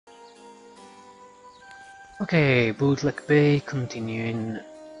Okay, Bootleg Bay continuing.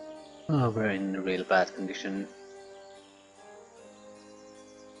 Oh, we're in real bad condition.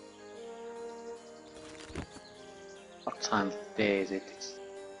 What time of day is it? It's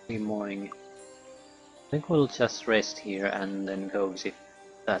 3 morning. I think we'll just rest here and then go visit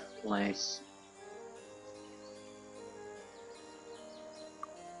that place.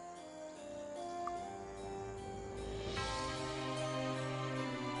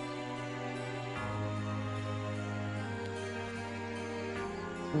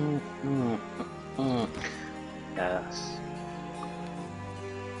 Yes.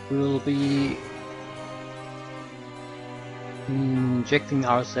 We'll be injecting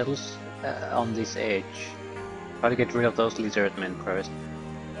ourselves on this edge. Try to get rid of those lizard men first.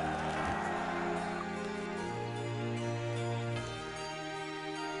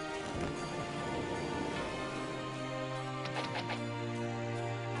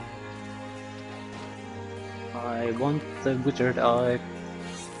 I want the wizard eye.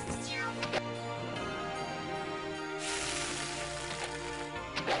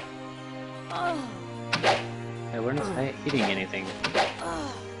 Yeah, we're not hitting anything.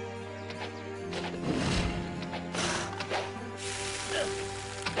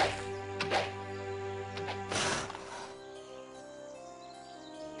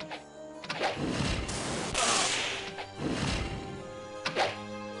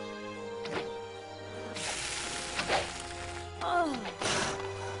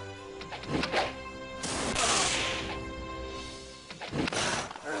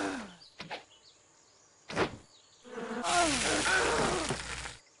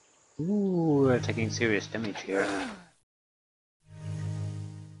 Ooh, we're taking serious damage here.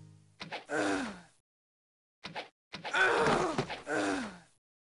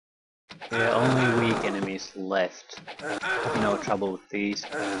 There are only weak enemies left. Have no trouble with these.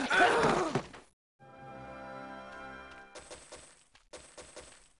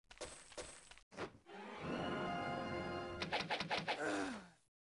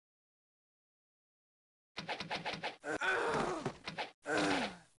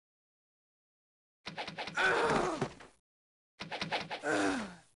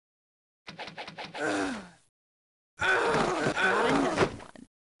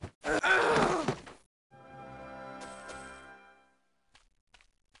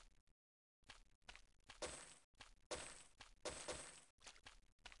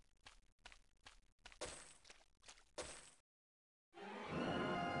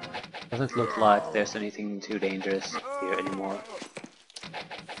 Doesn't look like there's anything too dangerous here anymore.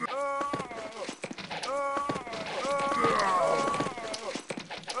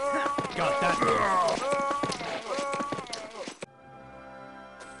 Got that.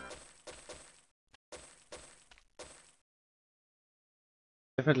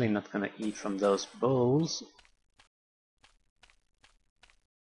 Definitely not gonna eat from those bowls.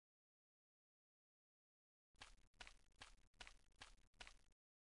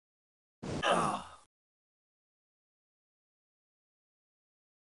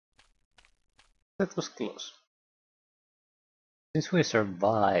 That was close. Since we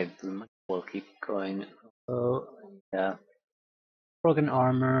survived, we might as well keep going. Oh, yeah. Broken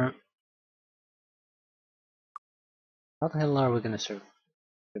armor. How the hell are we gonna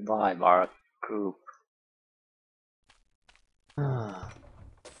survive our group? Ah.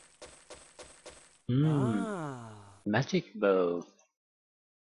 Magic bow.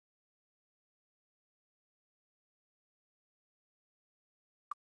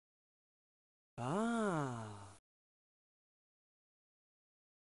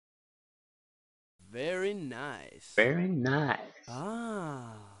 Very nice. Very nice.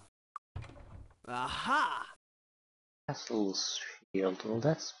 Aha! Castle's shield. Well,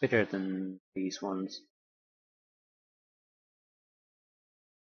 that's better than these ones.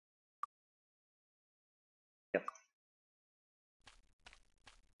 Yep.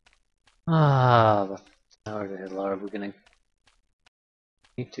 But how the hell are we gonna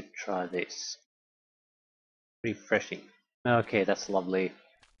need to try this? Refreshing. Okay, that's lovely.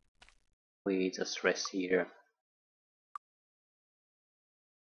 We just rest here.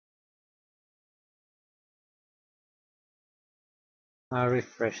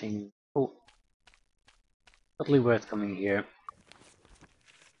 Refreshing. Oh, totally worth coming here.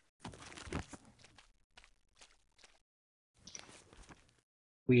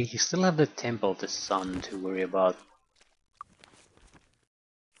 We still have the Temple of the Sun to worry about.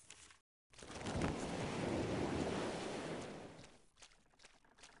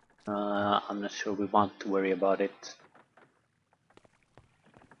 I'm not sure we want to worry about it.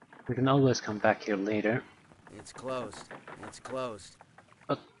 We can always come back here later. It's closed. It's closed.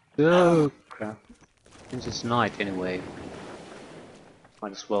 But oh crap. Since it's night anyway,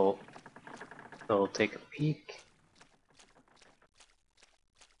 might as well go take a peek.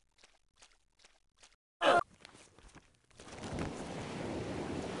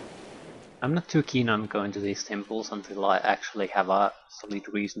 I'm not too keen on going to these temples until I actually have a solid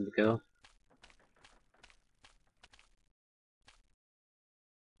reason to go.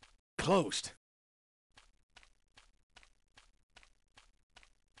 Closed.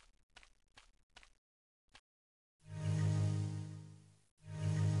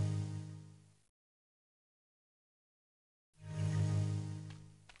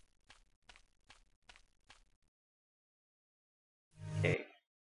 Okay.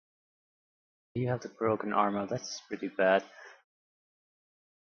 You have the broken armor, that's pretty bad.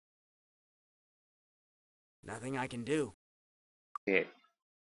 Nothing I can do. Okay.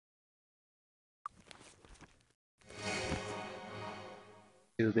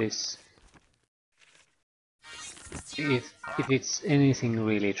 Do this. If it's anything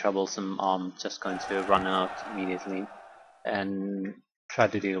really troublesome, I'm just going to run out immediately and try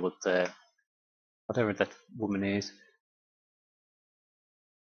to deal with the whatever that woman is.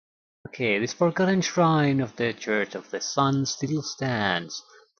 Okay, this forgotten shrine of the Church of the Sun still stands.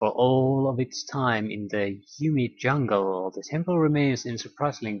 For all of its time in the humid jungle, the temple remains in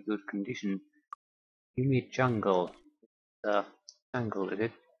surprisingly good condition. Humid jungle. Jungle, is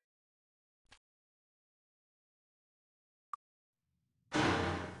it?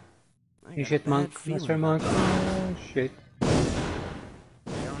 I You got a shit, bad monk, feeling Master about Monk. this. Oh, shit.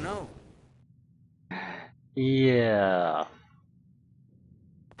 I don't know. Yeah.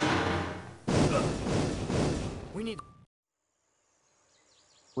 We need.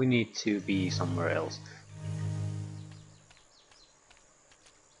 We need to be somewhere else.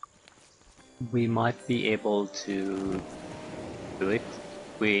 We might be able to do it.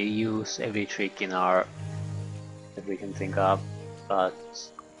 We use every trick in our that we can think of, but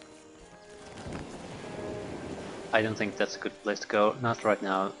I don't think that's a good place to go. Not right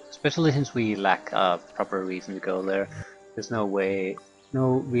now, especially since we lack a proper reason to go there. There's no way,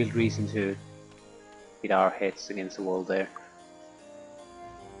 no real reason to hit our heads against the wall there.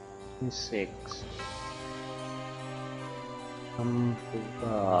 6.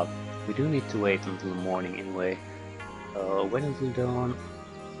 We do need to wait until morning anyway. Wait until dawn.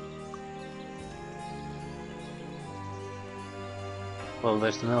 Well,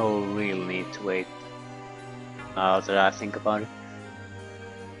 there's no real need to wait now that I think about it.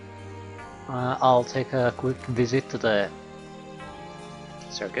 I'll take a quick visit to the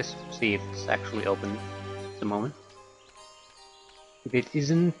circus, see if it's actually open at the moment. If it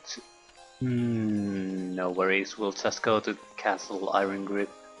isn't, no worries, we'll just go to Castle Iron Grip.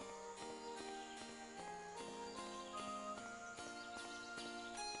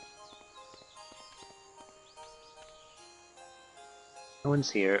 No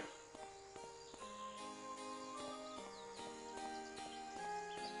one's here.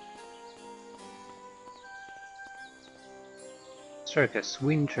 Circus,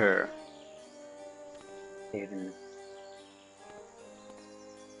 Winter. Haven.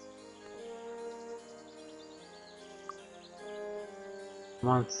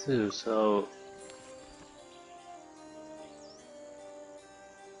 Month 2, so...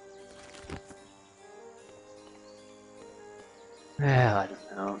 Yeah, I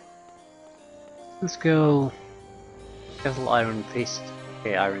don't know. Let's go... Castle Iron Fist.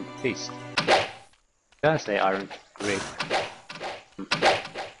 Okay, Iron Fist. Did I say Iron Grip?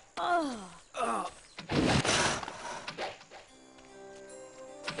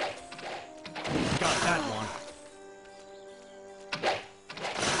 Got that one.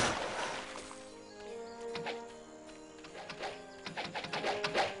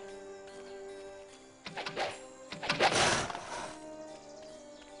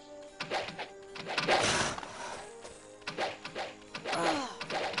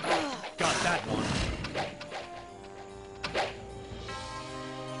 Got that one.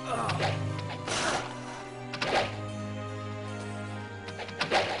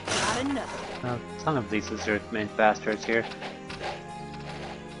 Not enough. A ton of these lizard-made bastards here.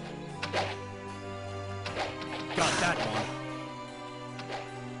 Got that one.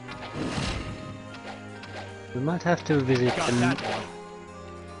 We might have to visit Got that one.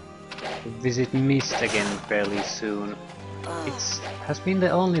 visit Mist again fairly soon. It has been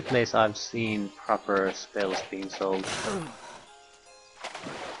the only place I've seen proper spells being sold.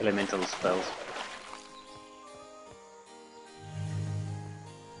 Elemental spells.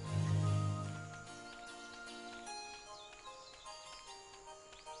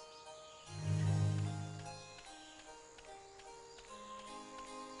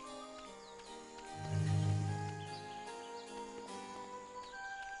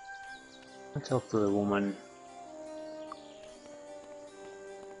 I talk to the woman.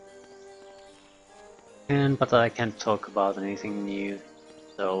 But I can't talk about anything new,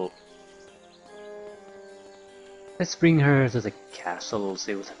 so let's bring her to the castle,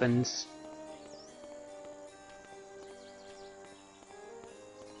 see what happens.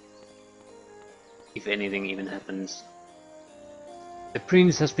 If anything even happens. The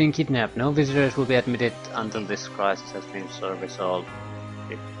prince has been kidnapped. No visitors will be admitted until this crisis has been resolved.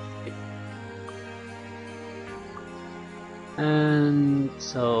 And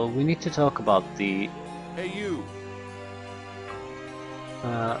so we need to talk about the... Hey, you.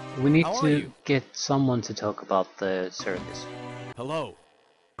 we need How are to you? get someone to talk about the circus. Hello.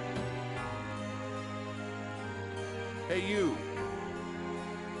 Hey, you.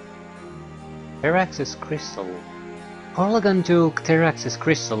 Terax's crystal. Horlagan took Terax's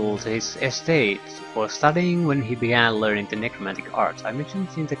crystal to his estate for studying when he began learning the necromantic arts. I mentioned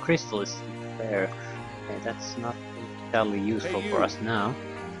the crystal is still there. Okay, that's not entirely useful for us now.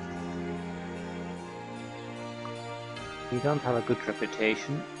 We don't have a good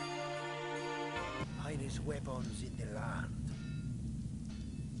reputation. Finest weapons in the land.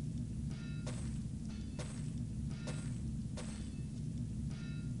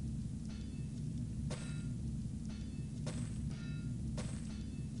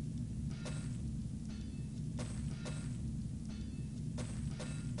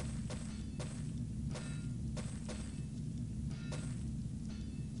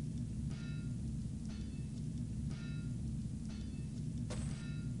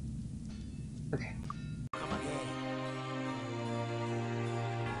 Okay. Come again.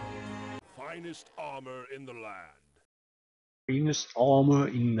 Finest armor in the land. Finest armor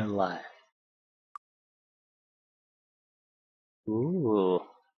in the land. Ooh.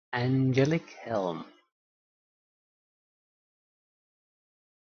 Angelic helm.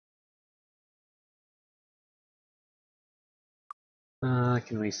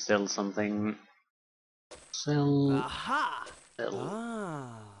 Can we sell something? Sell. Aha! Sell.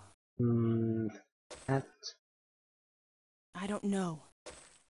 Ah. That. I don't know.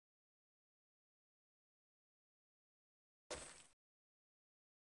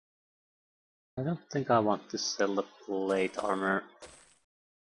 I don't think I want to sell the plate armor.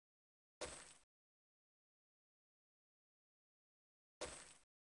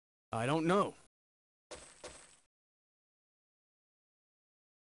 I don't know.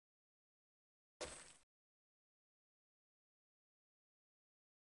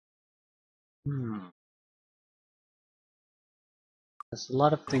 There's a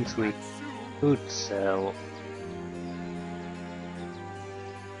lot of things we could sell.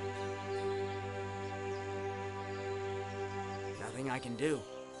 Nothing I can do.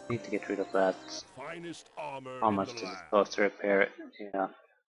 Need to get rid of that. Finest armor How in much the does it land. cost to repair it? Yeah.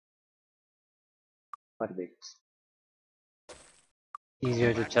 Quite a bit.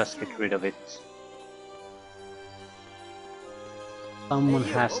 Easier to just get rid of it. Someone Hey,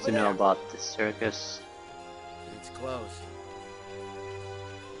 you, has over to know there. about the circus. It's closed.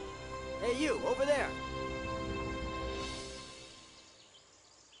 Hey, you, over there.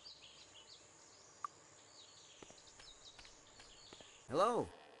 Hello.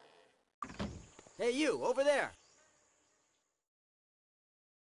 Hey, you, over there.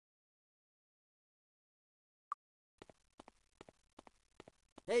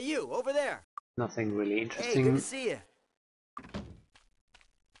 Hey, you, over there. Nothing really Hey, good to interesting. see you.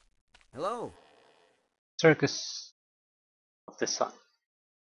 Hello. Circus of the Sun.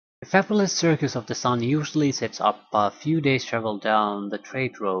 The fabulous Circus of the Sun usually sets up a few days' travel down the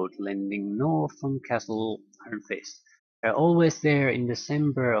trade road leading north from Castle Hernfist. They're always there in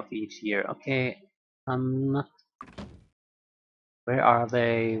December of each year. Okay, I'm not... Where are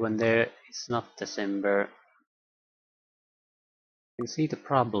they when there is not December? You can see the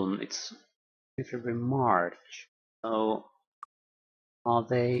problem, it's literally March. So, are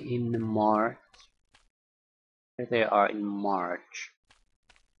they in March? There they are in March.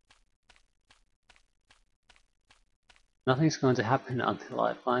 Nothing's going to happen until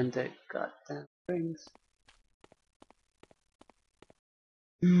I find the goddamn rings.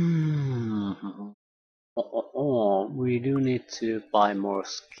 We do need to buy more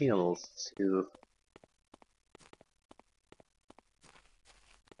skills too.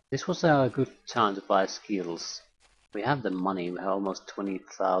 This was a good time to buy skills. We have the money, we have almost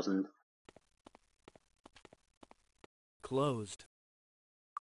 20,000. Closed.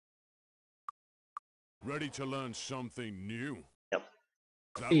 Ready to learn something new? Yep.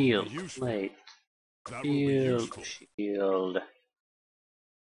 That will Shield, be useful. plate, That will be shield, useful. shield.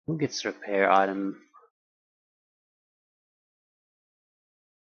 Who gets repair item?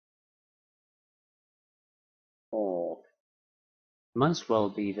 Oh, might as well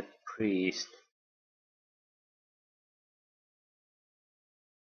be the priest.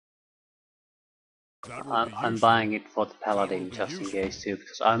 That will be I'm useful. buying it for the That will paladin be just in useful. case too,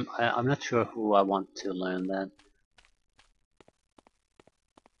 because I'm not sure who I want to learn that.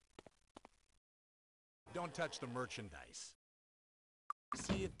 Don't touch the merchandise.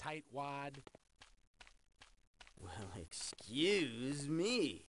 See it, tightwad? Well, excuse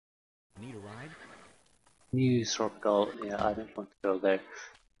me. Need a ride? New circle, yeah, I don't want to go there.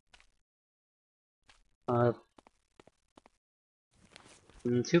 Uh,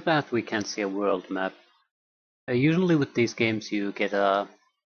 Too bad we can't see a world map. Usually with these games you get a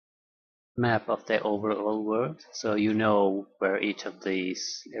map of the overall world, so you know where each of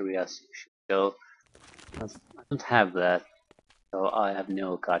these areas should go. I don't have that, so I have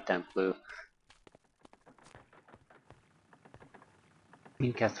no goddamn clue.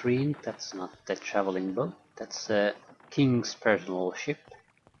 Queen Catherine, that's not the traveling boat, that's the king's personal ship.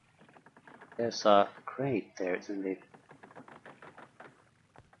 There's a crate there, isn't it?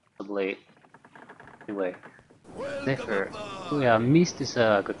 Probably. Anyway, Welcome Zephyr. Oh yeah, aboard! Mist is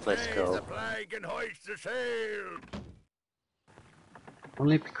a good place to Raise the go. flag and hoist the sail!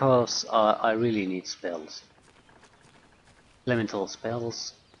 Only because I really need spells. Elemental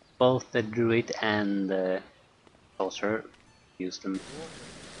spells. Both the druid and the sorcerer use them.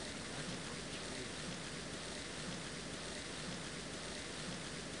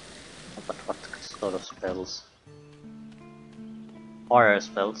 But what sort of spells? Fire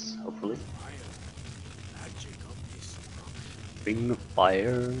spells, hopefully. Magic of this rock. Ring of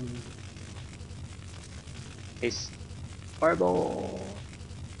fire. Is fireball.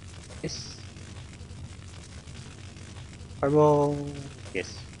 Yes. Fireball.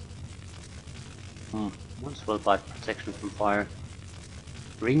 Yes. Might as well buy protection from fire.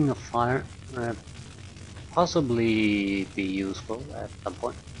 Ring of fire. Possibly be useful at some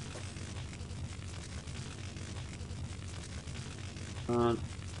point.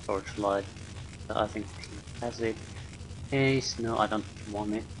 Torchlight. I think he has it. Haze. No, I don't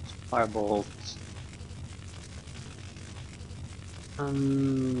want it. Firebolt.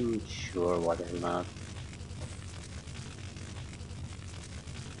 Sure, why the hell not?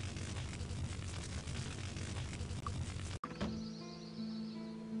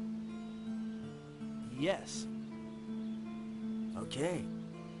 Yes. Okay.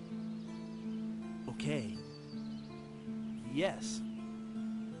 Okay. Yes.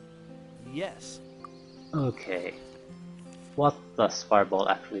 Yes. Okay. What does Fireball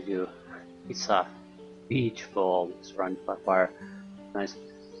actually do? It's a beach ball surrounded by fire. Nice.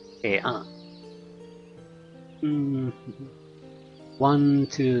 Okay, 1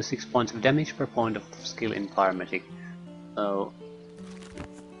 to 6 points of damage per point of skill in Fire Magic. So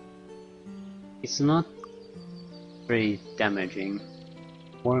it's not very damaging.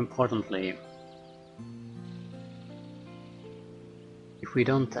 More importantly, if we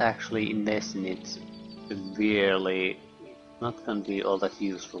don't actually invest in it severely, it's not gonna be all that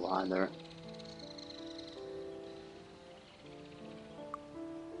useful either.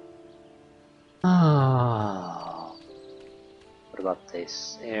 Ah, what about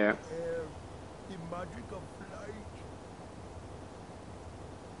this? Air. Air, the magic of flight.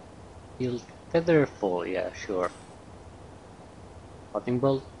 Heal Featherfall, yeah, sure. Lightning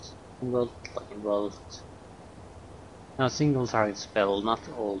Bolt, Lightning Bolt, Lightning Bolt. Now, single target spell, not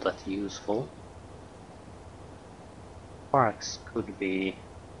all that useful. Sparks could be.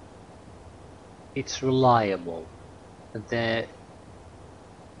 It's reliable. The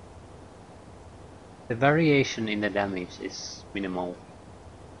the variation in the damage is minimal.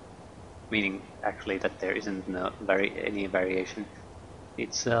 Meaning actually that there isn't any variation.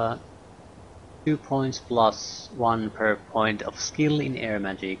 It's 2 points plus 1 per point of skill in air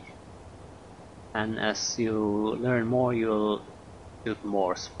magic. And as you learn more, you'll shoot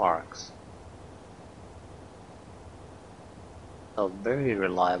more sparks. So very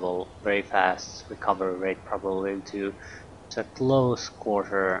reliable, very fast recovery rate probably into a close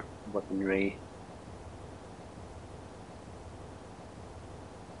quarter weaponry.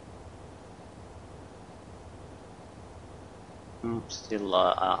 Still,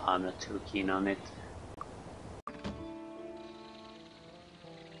 I'm not too keen on it.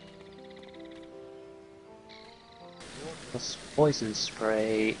 Plus poison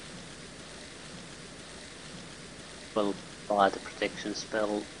spray. Will buy the protection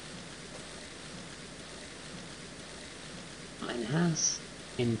spell. Enhance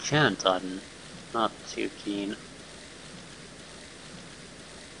enchant. I'm not too keen.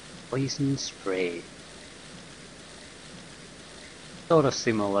 Poison spray. Sort of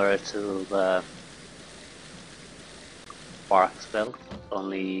similar to the spark spell,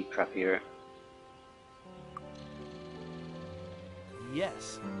 only crappier.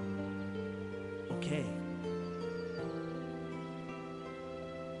 Yes. Okay.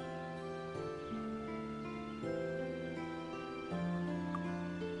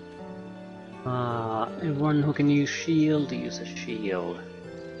 Everyone who can use shield, use a shield.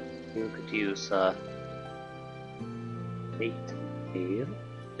 You could use a 8 tail,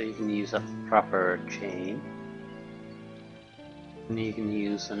 so you can use a proper chain. And you can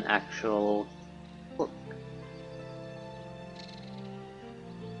use an actual hook.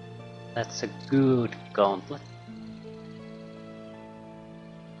 That's a good gauntlet.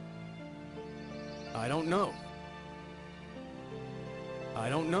 I don't know. I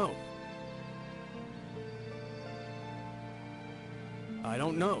don't know. I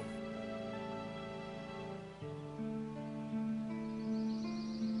don't know.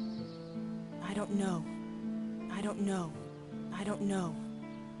 I don't know. I don't know. I don't know.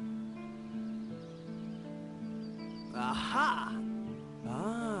 Aha!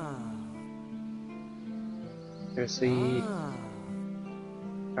 Ah. There's the Ah.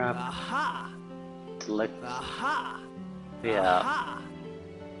 crap. Aha! Select. Aha! Yeah, Aha!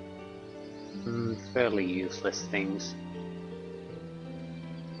 fairly useless things.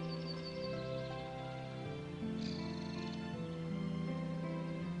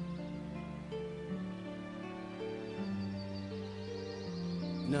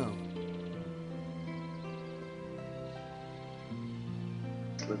 No.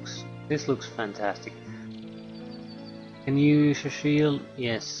 This looks fantastic. Can you use a shield?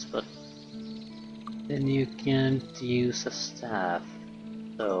 Yes, but then you can't use a staff.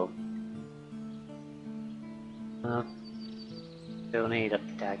 So donate a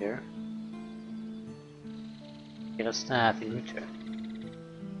dagger. Get a staff in return.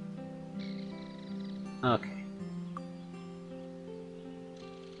 Okay.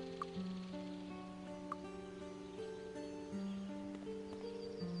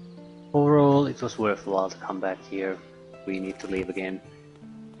 Overall, it was worthwhile to come back here. We need to leave again.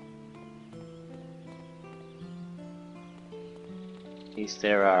 Is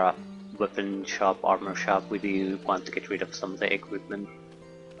there a weapon shop, armor shop? We do want to get rid of some of the equipment.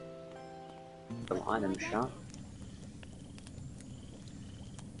 Some item shop.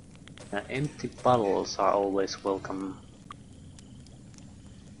 Empty bottles are always welcome.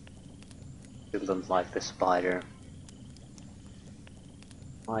 Still don't like the spider.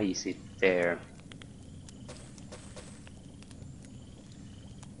 Why is it there?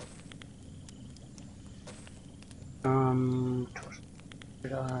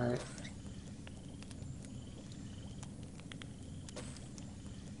 Should I?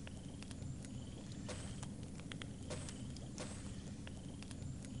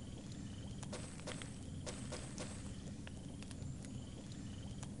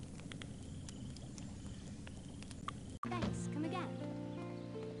 Thanks, come again.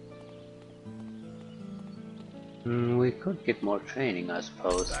 We could get more training, I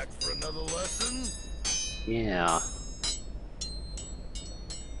suppose. Back for another lesson? Yeah.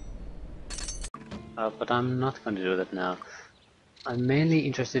 But I'm not going to do that now. I'm mainly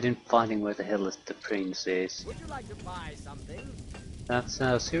interested in finding where the hell is the prince is. Would you like to buy something? That's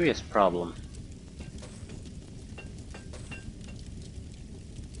a serious problem.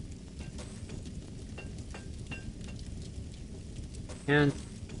 Can't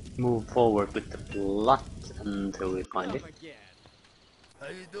move forward with the plot until we find it. Come again. How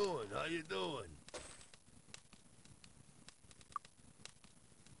you doing? How you doing?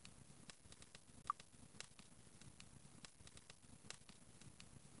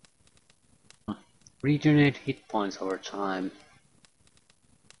 Regenerate hit points over time.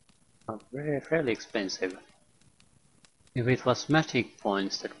 Are fairly expensive. If it was magic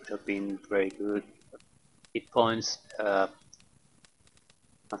points, that would have been very good. Hit points, not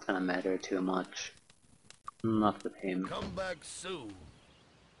gonna matter too much. Not with him. Come back soon.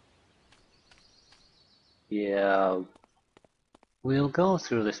 Yeah, we'll go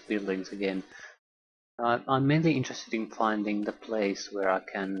through these buildings again. I'm mainly interested in finding the place where I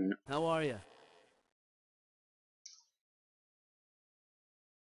can How are you?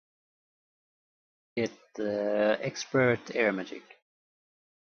 get the expert air magic.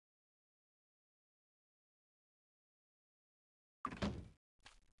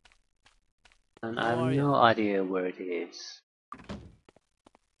 And I How have are ya? no idea where it is.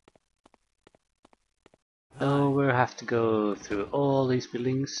 So Hi. we'll have to go through all these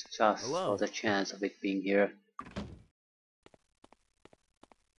buildings just Hello. for the chance of it being here.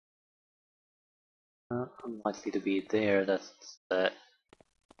 Unlikely to be there, that's the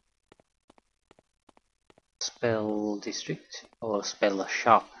spell district or spell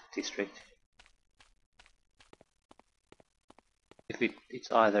shop district. If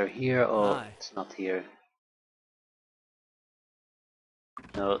it's either here or Aye. it's not here.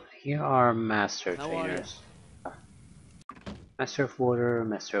 No, here are master How are trainers. Master of water,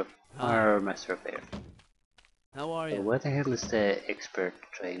 master of fire, master of air. How are So you? where the hell is the expert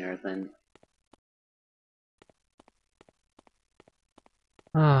trainer then?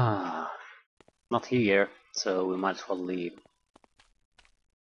 Ah, not here, so we might as well leave.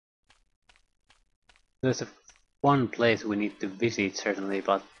 There's one place we need to visit certainly,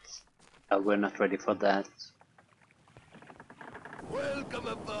 but we're not ready for that. Welcome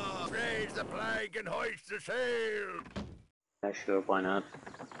aboard! Raise the flag and hoist the sail! Yeah, sure, why not?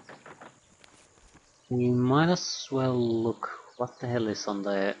 We might as well look what the hell is on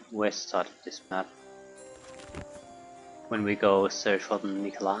the west side of this map when we go search for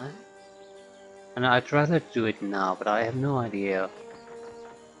Nikolai. And I'd rather do it now, but I have no idea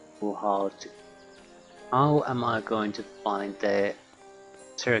how am I going to find the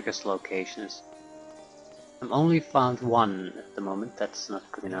circus locations. I've only found one at the moment, that's not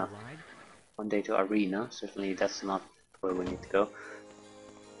good enough. Ride? One day to arena, certainly that's not where we need to go.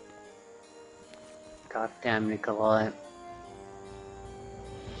 Goddamn Nikolai.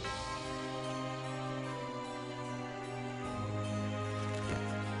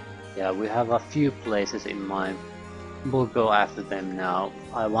 Yeah, we have a few places in mind. We'll go after them now.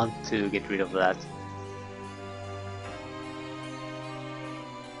 I want to get rid of that.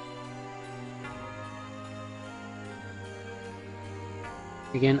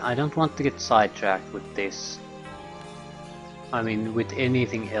 Again, I don't want to get sidetracked with this. I mean, with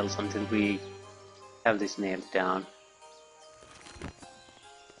anything else until we have this nailed down.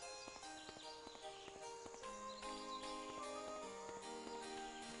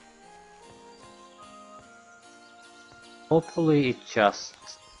 Hopefully it just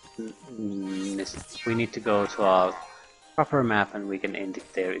we need to go to our proper map and we can end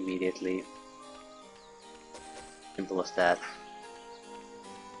it there immediately. Simple as that.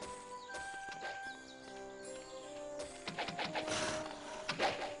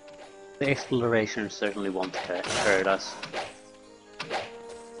 The exploration certainly won't hurt us.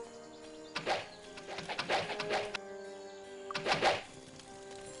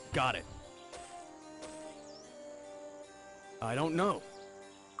 Got it. I don't know.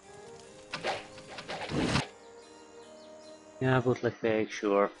 Yeah, bootleg fake,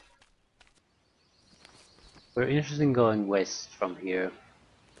 sure. We're interested in going west from here.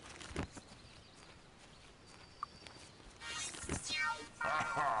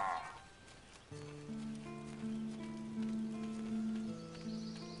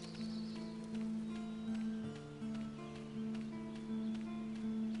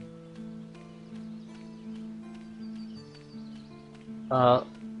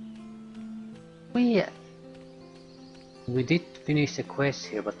 We did finish the quest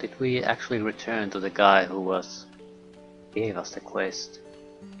here, but did we actually return to the guy who gave us the quest?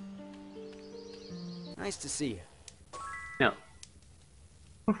 Nice to see you. No.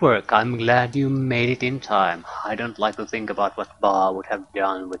 Good work, I'm glad you made it in time. I don't like to think about what Ba would have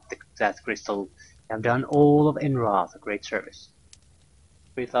done with that crystal. You have done all of Enrath a great service.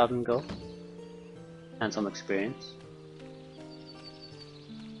 3000 gold? And some experience.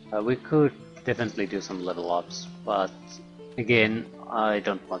 We could definitely do some level ups, but again, I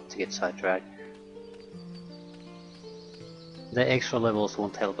don't want to get sidetracked. The extra levels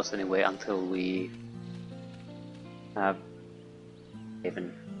won't help us anyway until we have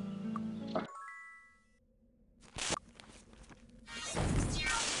even.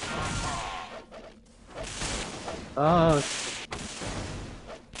 Oh,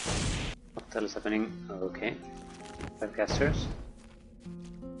 what the hell is happening? Okay, Webcasters.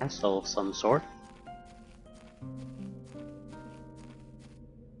 Castle of some sort.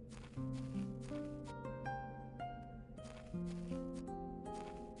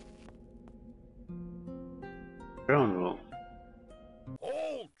 Throne room.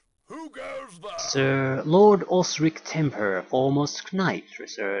 Halt! Who goes there? Sir Lord Osric Temper, foremost knight,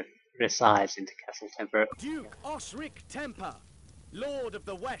 resides in the Castle Temper. Duke Osric Temper, Lord of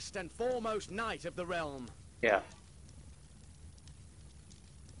the West and foremost knight of the realm. Yeah.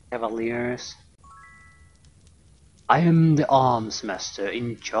 Cavaliers. I am the arms master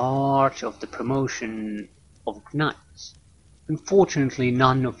in charge of the promotion of knights. Unfortunately,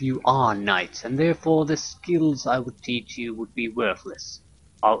 none of you are knights, and therefore the skills I would teach you would be worthless.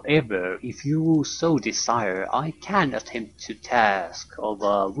 However, if you so desire, I can attempt to task of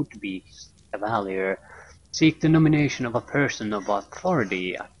a would-be cavalier Seek the nomination of a person of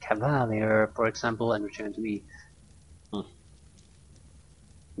authority, a cavalier, for example, and return to me.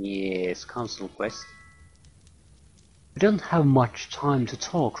 Yes, council quest. We don't have much time to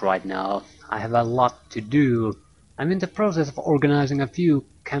talk right now. I have a lot to do. I'm in the process of organizing a few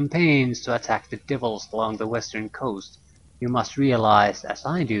campaigns to attack the devils along the western coast. You must realize, as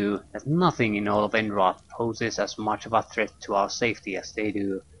I do, that nothing in all of Enroth poses as much of a threat to our safety as they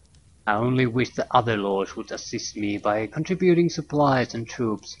do. I only wish the other lords would assist me by contributing supplies and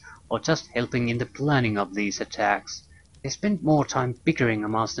troops, or just helping in the planning of these attacks. They spend more time bickering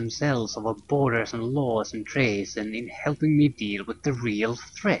amongst themselves over borders and laws and trades than in helping me deal with the real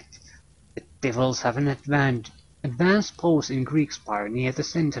threat. The devils have an advanced post in Greekspire near the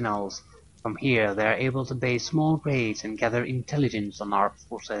Sentinels. From here they are able to base small raids and gather intelligence on our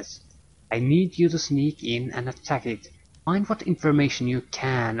forces. I need you to sneak in and attack it. Find what information you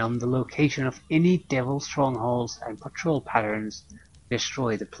can on the location of any devil strongholds and patrol patterns.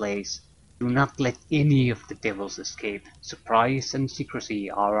 Destroy the place. Do not let any of the devils escape. Surprise and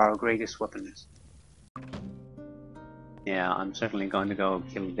secrecy are our greatest weapons. Yeah, I'm certainly going to go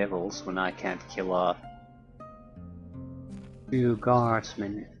kill devils when I can't kill a few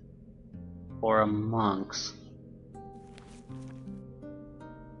guardsmen or monks.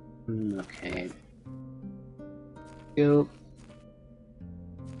 Okay. Go.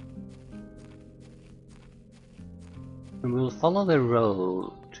 And we'll follow the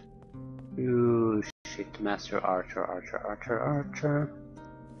road. Ooh, shit, Master Archer, Archer.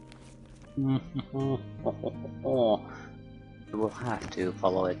 We'll have to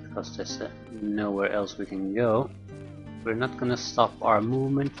follow it because there's nowhere else we can go. We're not gonna stop our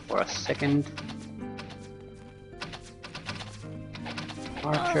movement for a second.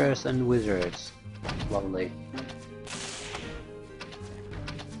 Archers and wizards. Lovely.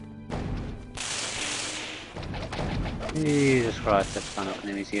 Jesus Christ, that ton of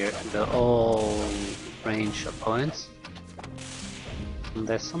enemies here. They're all range opponents. And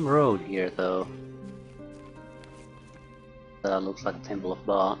there's some road here though. That looks like a Temple of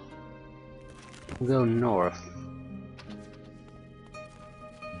Ba. We'll go north.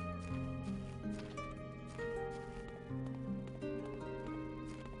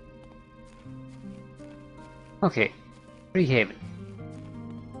 Okay, Freehaven.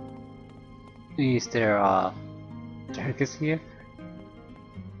 Is there a circus here?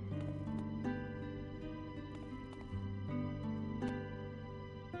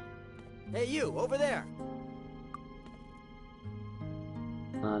 Hey, you over there!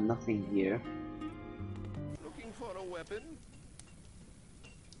 Nothing here. Looking for a weapon?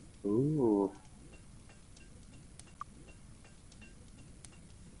 Ooh.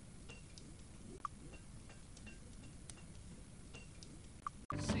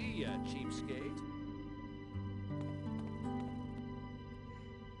 See ya, cheapskate.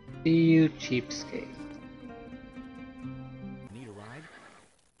 See you, cheapskate. Need a ride?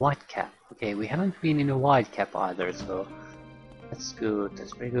 Whitecap. Okay, we haven't been in a Whitecap either, so that's good.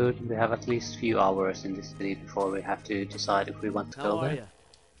 That's pretty good. We have at least a few hours in this city before we have to decide if we want to How go are there. you?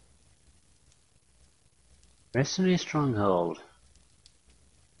 Mercenary Stronghold.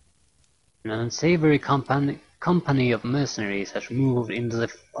 An unsavory company of mercenaries has moved into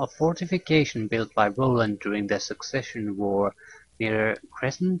a fortification built by Roland during the Succession War near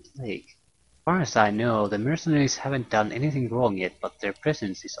Crescent Lake. As far as I know, the mercenaries haven't done anything wrong yet, but their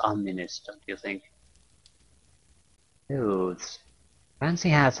presence is ominous, don't you think? Clothes. Fancy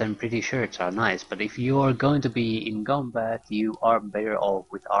hats and pretty shirts are nice, but if you are going to be in combat, you are better off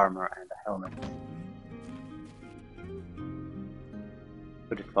with armor and a helmet.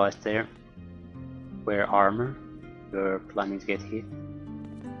 Good advice there. Wear armor. You're planning to get hit.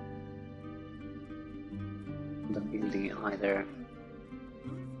 The building either.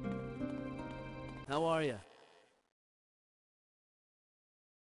 How are you?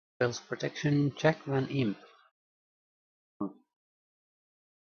 Spells protection. Jack Van Imp.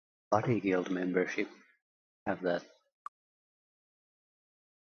 Body Guild membership. Have that.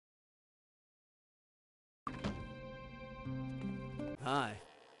 Hi.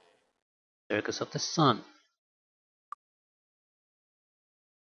 Circus of the Sun.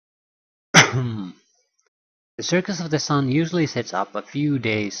 The Circus of the Sun usually sets up a few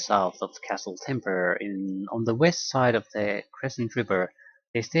days south of Castle Temper on the west side of the Crescent River.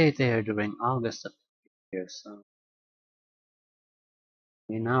 They stay there during August of the year, so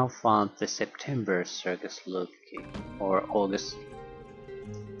we now found the September Circus looking, or August.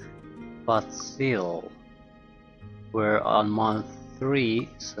 But still, we're on month 3,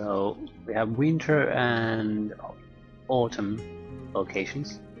 so we have winter and autumn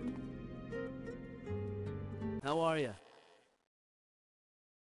locations. How are you?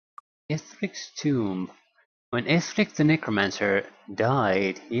 Ethric's tomb. When Ethric the Necromancer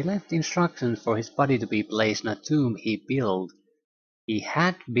died, he left instructions for his body to be placed in a tomb he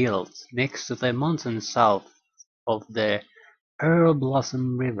had built next to the mountain south of the Pearl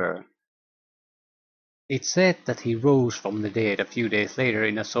Blossom River. It's said that he rose from the dead a few days later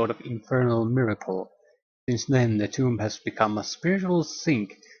in a sort of infernal miracle. Since then, the tomb has become a spiritual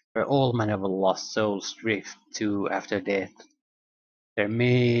sink where all manner of lost souls drift to after death. There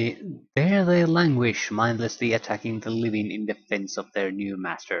they languish, mindlessly attacking the living in defense of their new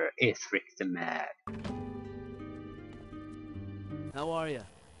master, Ethric the Mad. How are you?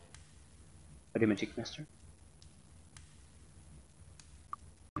 What do you magic master?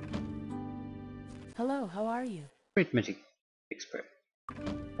 Hello, how are you? Great magic expert.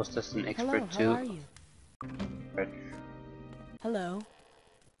 Was just an expert Hello, how too. are you? Right. Hello.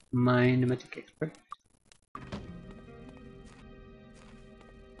 Mind magic expert.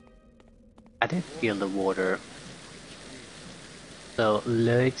 I did feel the water. So,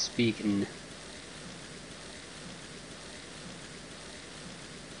 Lloyd speaking.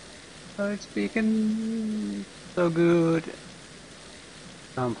 So good.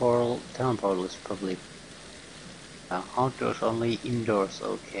 Town portal is probably outdoors only, indoors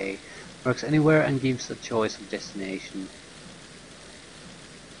okay. Works anywhere and gives a choice of destination.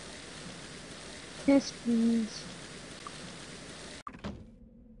 Yes, please.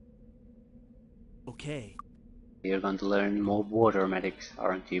 Okay. You're going to learn more water medics,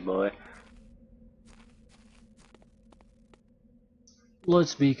 aren't you, boy?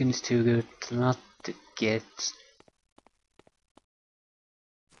 Lord's Beacon is too good not to get.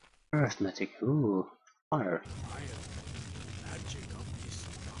 Earth magic, ooh, fire. Magic of this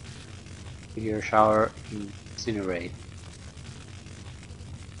Meteor shower, incinerate.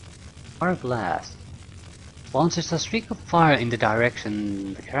 Fire blast. Launches a streak of fire in the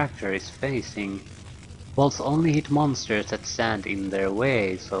direction the character is facing. Bolts only hit monsters that stand in their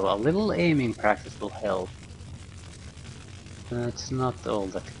way, so a little aiming practice will help. It's not all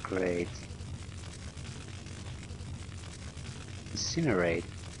that great. Incinerate.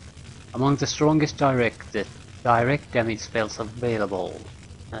 Among the strongest direct damage spells available.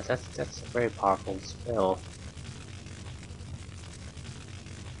 That's a very powerful spell.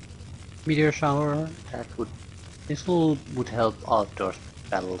 Meteor shower. This would help outdoor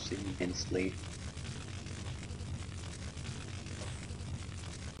battles immensely.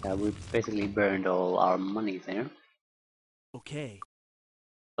 Yeah, we basically burned all our money there, Okay.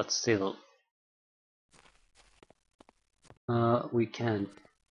 but still, we can't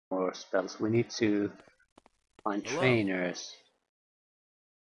more spells. We need to find Hello. trainers.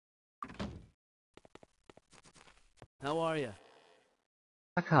 How are you?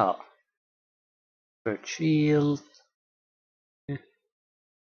 Taka. Bird shield.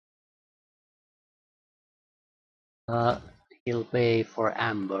 He'll pay for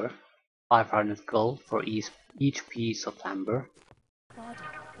amber. 500 gold for each piece of amber. Body,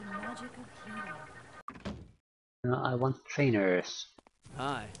 the magic of healing. I want trainers.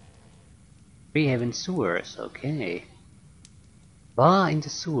 Hi. Freehaven sewers, okay. Ba in the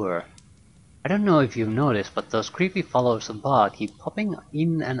sewer. I don't know if you've noticed, but those creepy followers of Ba keep popping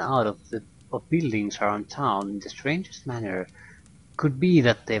in and out of buildings around town in the strangest manner. Could be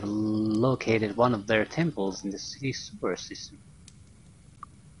that they've located one of their temples in the city sewer system.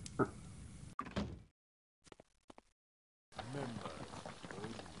 Huh.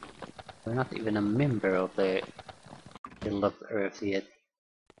 We're not even a member of the Guild of Earth yet.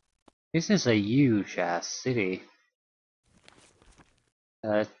 This is a huge ass city.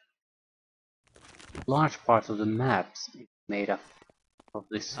 Large parts of the maps made up of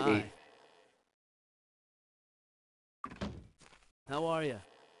this city. Hi. How are you?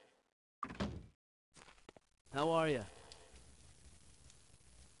 How are you?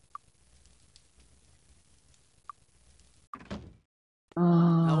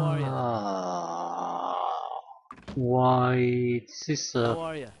 are ya? Why, this is How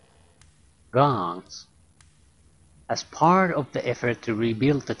are you? Gaunt. As part of the effort to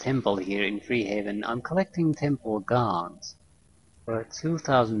rebuild the temple here in Freehaven, I'm collecting temple gongs for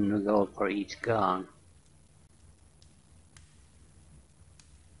 2,000 gold for each gong.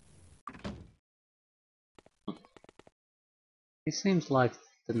 It seems like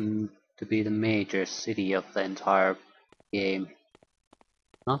to be the major city of the entire game,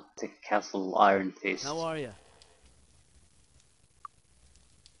 not the Castle Iron Fist. How are you?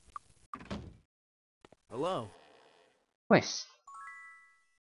 Hello. Quest.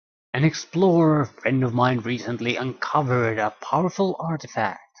 An explorer friend of mine recently uncovered a powerful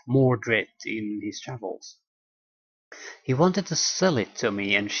artifact, Mordred, in his travels. He wanted to sell it to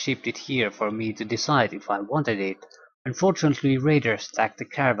me and shipped it here for me to decide if I wanted it. Unfortunately, raiders attacked the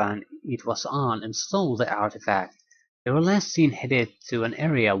caravan it was on and stole the artifact. They were last seen headed to an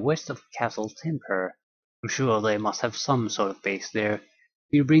area west of Castle Temper. I'm sure they must have some sort of base there.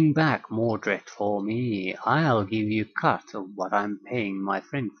 If you bring back Mordred for me, I'll give you a cut of what I'm paying my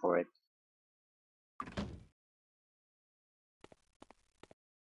friend for it.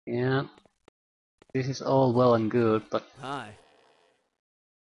 Yeah, this is all well and good, but Hi.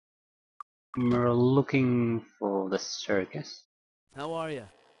 we're looking for the circus. How are you?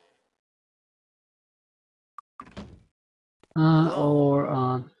 Or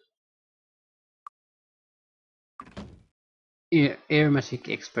air magic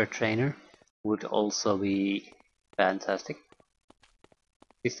expert trainer would also be fantastic.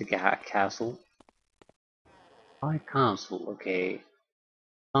 Is the castle? High council, okay.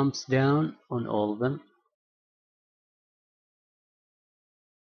 Thumbs down on all of them.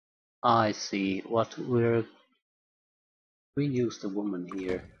 I see. What we use the woman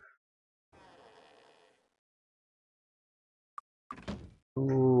here.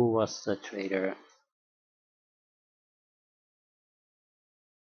 Who was the trader?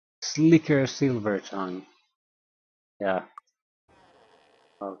 Slicker Silvertongue. Yeah.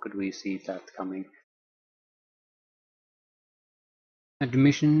 How could we see that coming?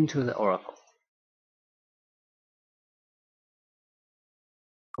 Admission to the Oracle.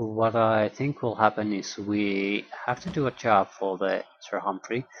 What I think will happen is we have to do a job for the Sir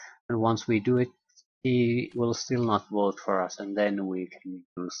Humphrey, and once we do it, he will still not vote for us, and then we can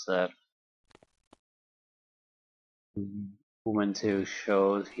use the woman to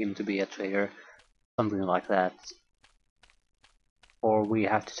show him to be a traitor, something like that. Or we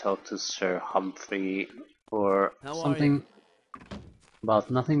have to talk to Sir Humphrey or How are something, you?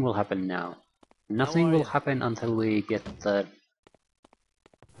 but nothing will happen now. Nothing are will ya? happen until we get the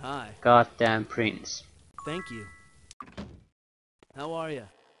Hi. goddamn prince. Thank you. How are you?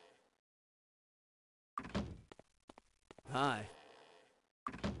 Hi.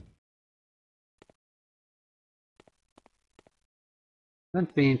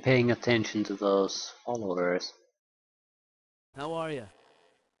 Haven't been paying attention to those followers. How are you?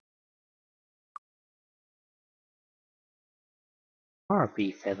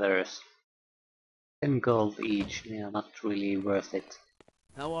 Harpy feathers. 10 gold each, yeah, not really worth it.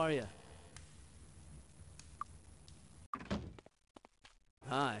 How are you?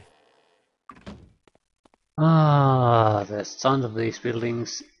 Hi. Ah, the sound of these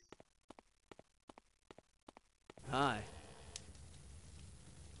buildings. Hi.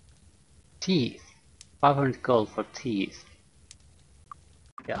 Teeth. 500 gold for teeth.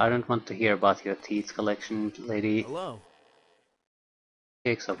 Yeah, I don't want to hear about your teeth collection, lady. Hello.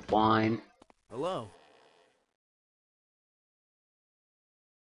 Cakes of wine. Hello.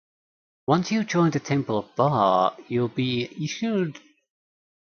 Once you join the Temple of Ba, you'll be issued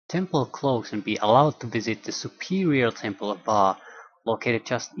temple cloaks and be allowed to visit the Superior Temple of Ba, located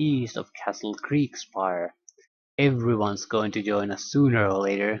just east of Castle Creekspire. Everyone's going to join us sooner or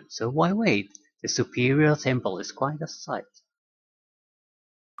later, so why wait? The Superior Temple is quite a sight.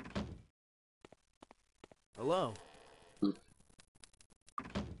 Hello.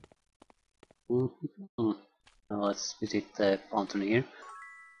 Now let's visit the fountain here.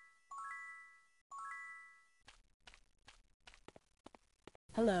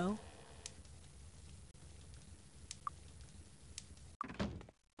 Hello.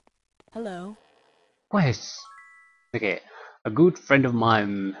 Hello. Quest! Okay, a good friend of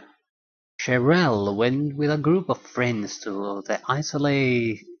mine, Cheryl, went with a group of friends to the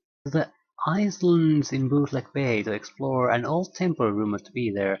islands in Bootleg Bay to explore an old temple rumored to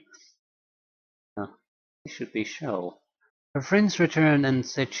be there. This should be Cheryl. Her friends returned and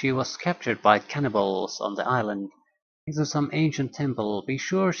said she was captured by cannibals on the island. Into some ancient temple. Be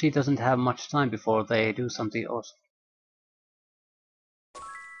sure she doesn't have much time before they do something awesome.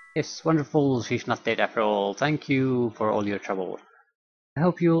 Yes, wonderful, she's not dead after all. Thank you for all your trouble. I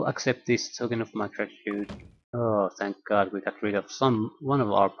hope you'll accept this token of my gratitude. Oh, thank God we got rid of one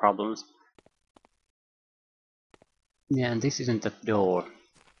of our problems. Yeah, and this isn't the door.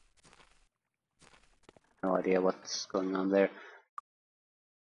 No idea what's going on there.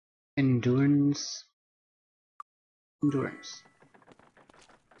 Endurance. Endurance.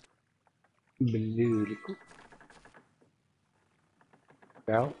 Beautiful.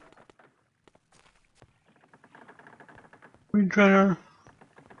 Well. Windrunner.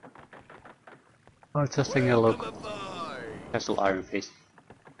 Oh, just taking a look. Welcome aboard. Castle Iron Fist.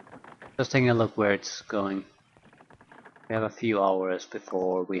 Just taking a look where it's going. We have a few hours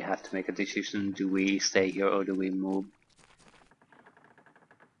before we have to make a decision. Do we stay here or do we move?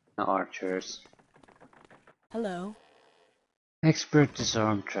 No archers. Hello. Expert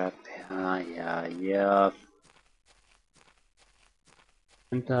disarm trap. Yeah.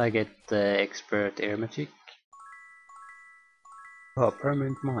 Can't I get the expert air magic? Oh,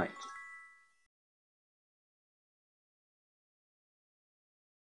 permanent might.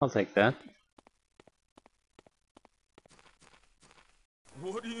 I'll take that.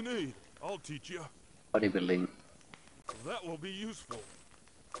 What do you need? I'll teach you. Bodybuilding. That will be useful.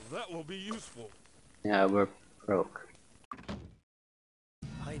 That will be useful. Yeah, we're broke.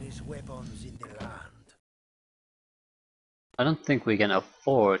 Finest weapons in the land. I don't think we can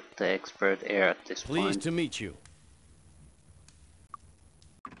afford the expert air at this Pleased point. to meet you.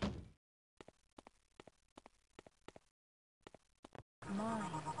 Mine,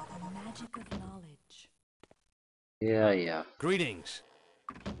 the magic of knowledge. Yeah. Greetings.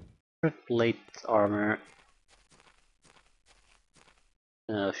 Expert plate armor.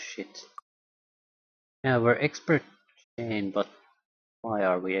 Oh shit. Yeah, we're expert chain, but why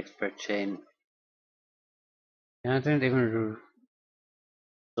are we expert chain? Yeah, I didn't even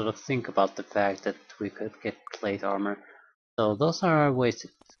sort of think about the fact that we could get plate armor. So those are our wasted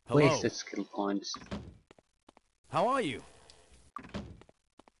Hello. skill points. How are you?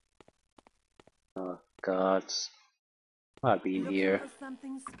 Oh gods. I've been Looking here. for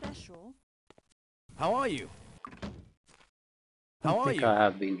something special? How are you? I How don't are think you? I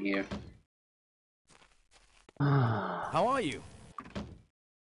have been here. How are you?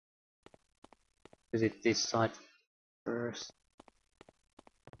 Visit this side first.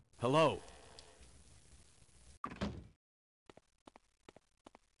 Hello.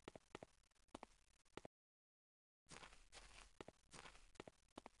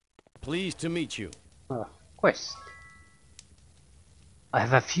 Pleased to meet you. Quest. I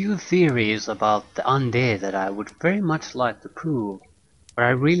have a few theories about the undead that I would very much like to prove. What I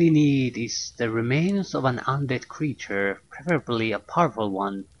really need is the remains of an undead creature, preferably a powerful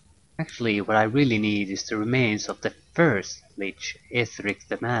one. Actually, what I really need is the remains of the first Lich, Ethric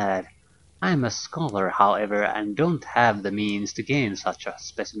the Mad. I am a scholar, however, and don't have the means to gain such a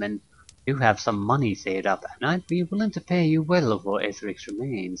specimen. I do have some money saved up, and I'd be willing to pay you well for Ethric's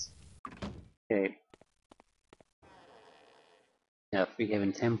remains. Okay. Yeah,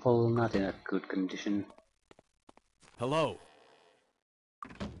 Freehaven Temple, not in a good condition. Hello.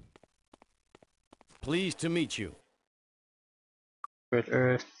 Pleased to meet you. Expert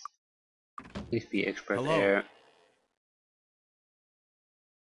Earth. Please be Expert Hello. Air.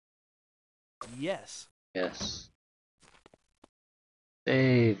 Yes. Yes.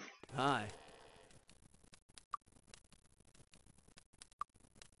 Save. Hi.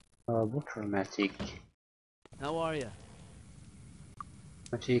 Water magic. How are you?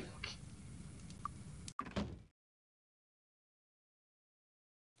 Magic.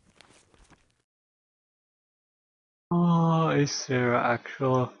 Oh, is there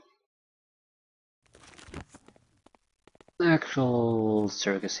actual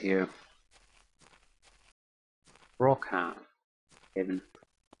circus here? Rockham. Even.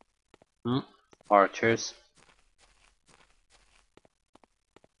 Archers.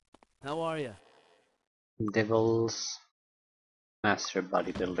 How are you? Devils. Master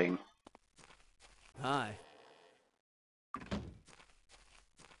bodybuilding. Hi.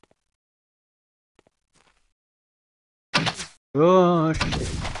 Oh shit.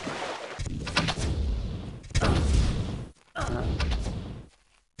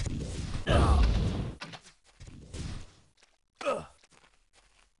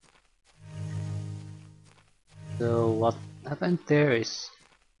 So what happened there is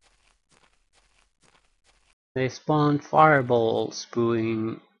they spawned fireballs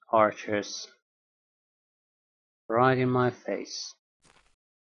spewing archers right in my face.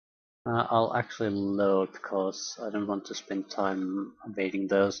 I'll actually load because I don't want to spend time evading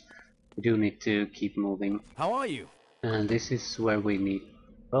those. We do need to keep moving. How are you? And this is where we need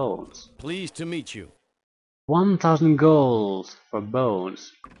bones. Pleased to meet you. 1000 gold for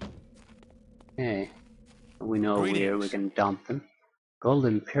bones. Okay, we know where we Greetings. can dump them.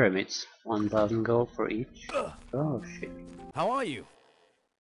 Golden pyramids, 1000 gold for each. Oh shit. How are you?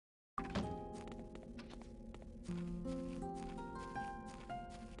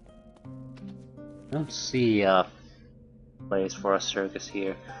 I don't see a place for a circus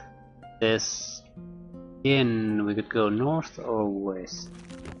here. This in we could go north or west.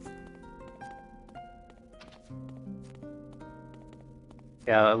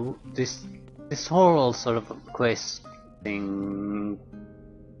 Yeah, this whole sort of quest thing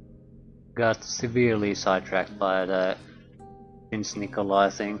got severely sidetracked by the Prince Nikolai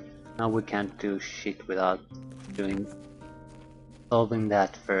thing. Now we can't do shit without solving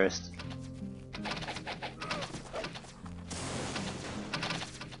that first.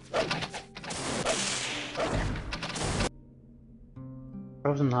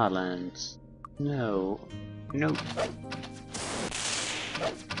 Frozen Highlands. No. No.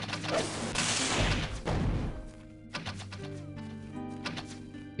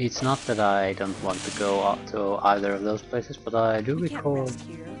 It's not that I don't want to go out to either of those places, but I do We can't recall rest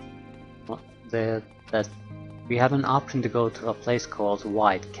here. that we have an option to go to a place called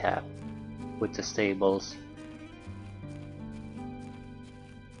Whitecap with the stables.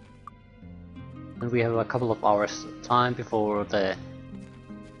 And we have a couple of hours time before the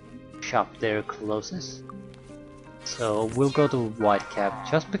shop there closes. So we'll go to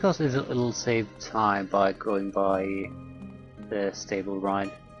Whitecap just because it'll save time by going by the stable ride.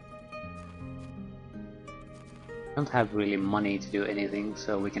 Don't have really money to do anything,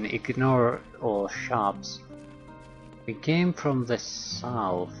 so we can ignore all shops. We came from the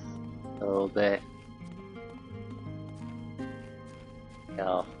south, so yeah,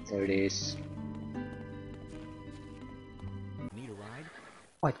 there it is. Need a ride?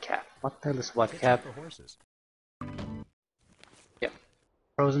 Whitecap. What the hell is Catch Whitecap? up the horses. Yep.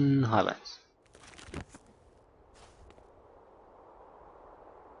 Frozen Highlands.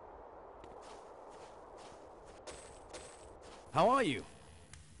 How are you?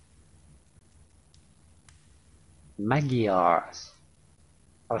 Magyars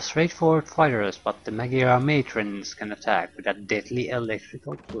are straightforward fighters, but the Magyar matrons can attack with a deadly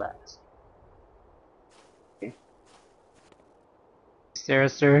electrical blast. Okay. Is there a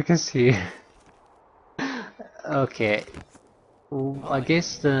circus here? Okay. Well, I Hi.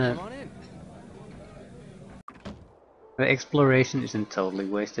 guess Come on in. the exploration isn't totally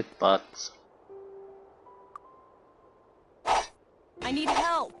wasted, but I need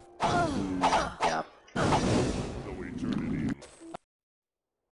help. yeah. No eternity.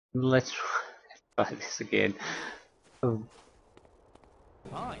 Let's try this again. Oh,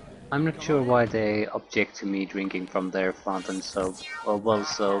 Hi. I'm not sure why they object to me drinking from their fountain so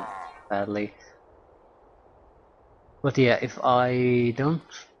so badly. But yeah, if I don't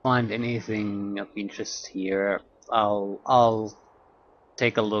find anything of interest here, I'll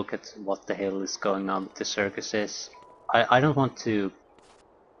take a look at what the hell is going on with the circuses. I don't want to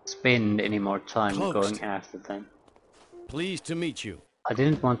spend any more time Closed. going after them. Pleased to meet you. I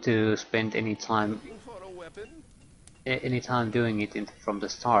didn't want to spend any time For a weapon? doing it from the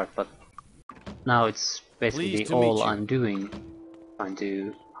start, but now it's basically Pleased to all meet you. I'm doing, trying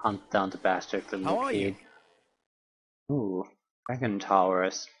to hunt down the bastard How little are you? kid. Ooh, dragon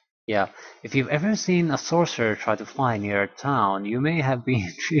towers. Yeah, if you've ever seen a sorcerer try to fly near a town, you may have been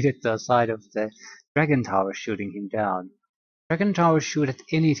treated to the side of the dragon tower shooting him down. Dragon towers shoot at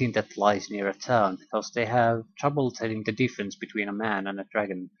anything that lies near a town, because they have trouble telling the difference between a man and a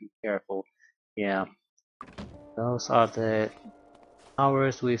dragon. Be careful. Yeah, those are the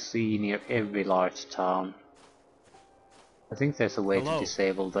towers we see near every large town. I think there's a way to Hello.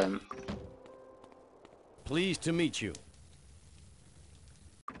 disable them. Pleased to meet you.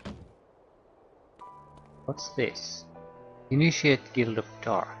 What's this? Initiate Guild of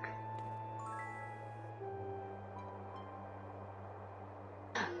Dark.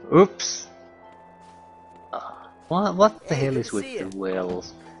 Oops! What the Hey, hell good is to with see the ya.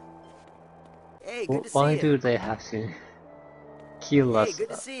 whales? Hey, good to Why see do you. they have to kill Hey, us? good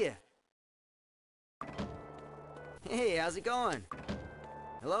to see you. Hey, how's it going?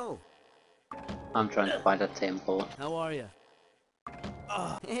 Hello. I'm trying to find a temple. How are you?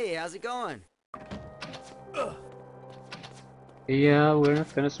 Hey, how's it going? Yeah, we're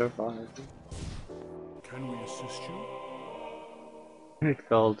not gonna survive. Can we assist you? It's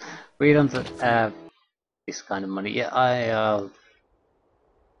called. We don't have this kind of money. Yeah,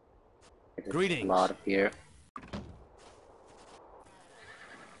 get a Greetings. lot of here.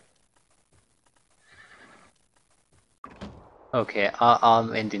 Okay,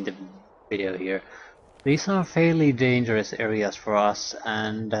 I'm ending the video here. These are fairly dangerous areas for us,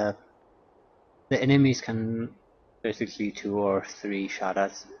 and the enemies can basically 2 or 3 shot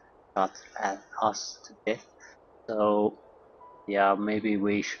at us to death. So yeah, maybe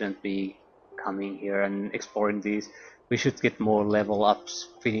we shouldn't be coming here and exploring these. We should get more level ups,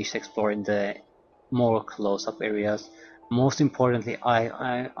 finish exploring the more close-up areas. Most importantly,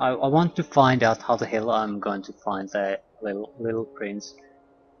 I want to find out how the hell I'm going to find the little prince.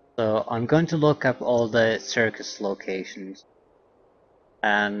 So I'm going to look up all the circus locations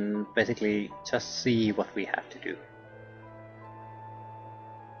and basically just see what we have to do.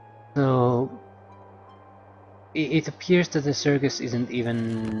 So It appears that the circus isn't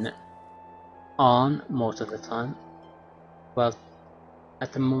even on most of the time. Well,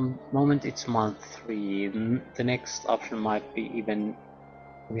 at the moment it's month 3. The next option might be even.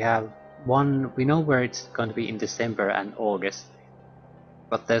 We have one. We know where it's going to be in December and August,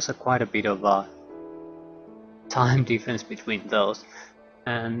 but there's quite a bit of a time difference between those,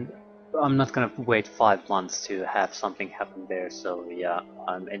 and I'm not gonna wait 5 months to have something happen there. So yeah,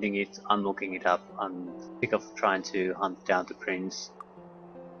 I'm ending it. I'm looking it up. I'm sick of trying to hunt down the prince.